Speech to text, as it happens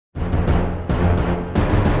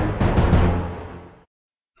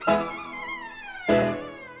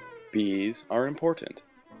Bees are important.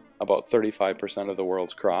 About 35% of the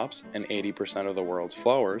world's crops and 80% of the world's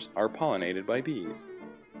flowers are pollinated by bees.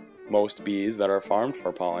 Most bees that are farmed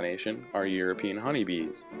for pollination are European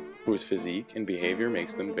honeybees, whose physique and behavior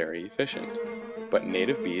makes them very efficient. But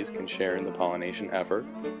native bees can share in the pollination effort,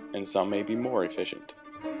 and some may be more efficient.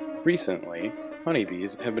 Recently,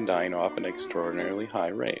 honeybees have been dying off at an extraordinarily high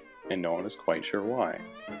rate, and no one is quite sure why.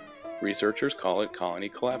 Researchers call it colony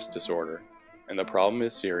collapse disorder, and the problem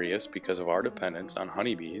is serious because of our dependence on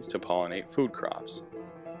honeybees to pollinate food crops.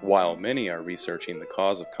 While many are researching the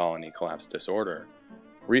cause of colony collapse disorder,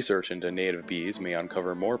 research into native bees may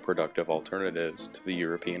uncover more productive alternatives to the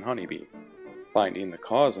European honeybee. Finding the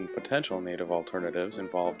cause and potential native alternatives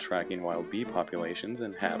involve tracking wild bee populations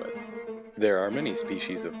and habits. There are many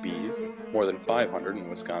species of bees, more than 500 in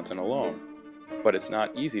Wisconsin alone, but it's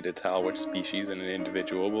not easy to tell which species an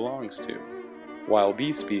individual belongs to. While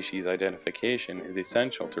bee species identification is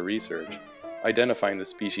essential to research, identifying the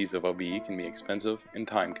species of a bee can be expensive and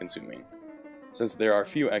time-consuming. Since there are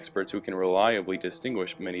few experts who can reliably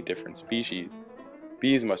distinguish many different species,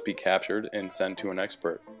 bees must be captured and sent to an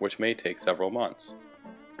expert, which may take several months.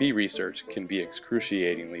 Bee research can be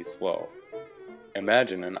excruciatingly slow.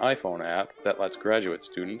 Imagine an iPhone app that lets graduate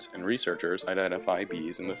students and researchers identify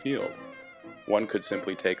bees in the field. One could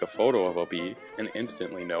simply take a photo of a bee and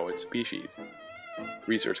instantly know its species.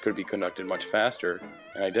 Research could be conducted much faster,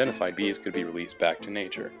 and identified bees could be released back to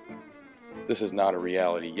nature. This is not a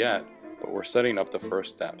reality yet, but we're setting up the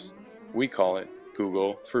first steps. We call it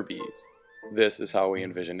Google for Bees. This is how we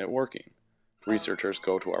envision it working. Researchers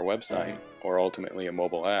go to our website, or ultimately a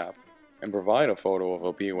mobile app, and provide a photo of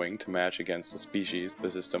a bee wing to match against a species the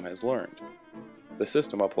system has learned. The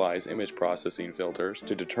system applies image processing filters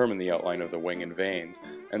to determine the outline of the wing and veins,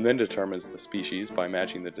 and then determines the species by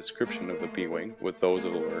matching the description of the bee wing with those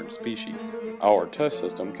of the learned species. Our test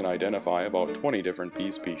system can identify about 20 different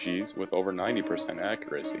bee species with over 90%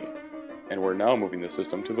 accuracy, and we're now moving the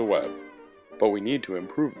system to the web. But we need to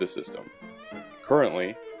improve the system.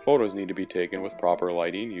 Currently, photos need to be taken with proper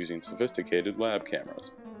lighting using sophisticated lab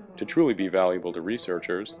cameras. To truly be valuable to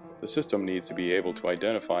researchers, the system needs to be able to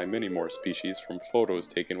identify many more species from photos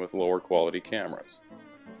taken with lower quality cameras.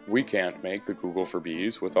 We can't make the Google for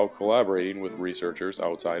Bees without collaborating with researchers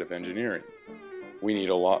outside of engineering. We need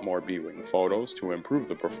a lot more bee wing photos to improve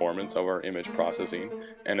the performance of our image processing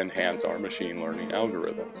and enhance our machine learning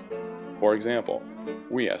algorithms. For example,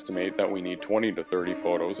 we estimate that we need 20 to 30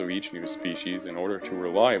 photos of each new species in order to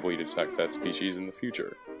reliably detect that species in the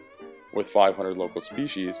future. With 500 local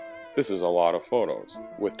species, this is a lot of photos.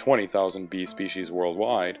 With 20,000 bee species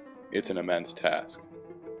worldwide, it's an immense task.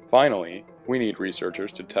 Finally, we need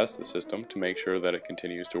researchers to test the system to make sure that it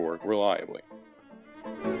continues to work reliably.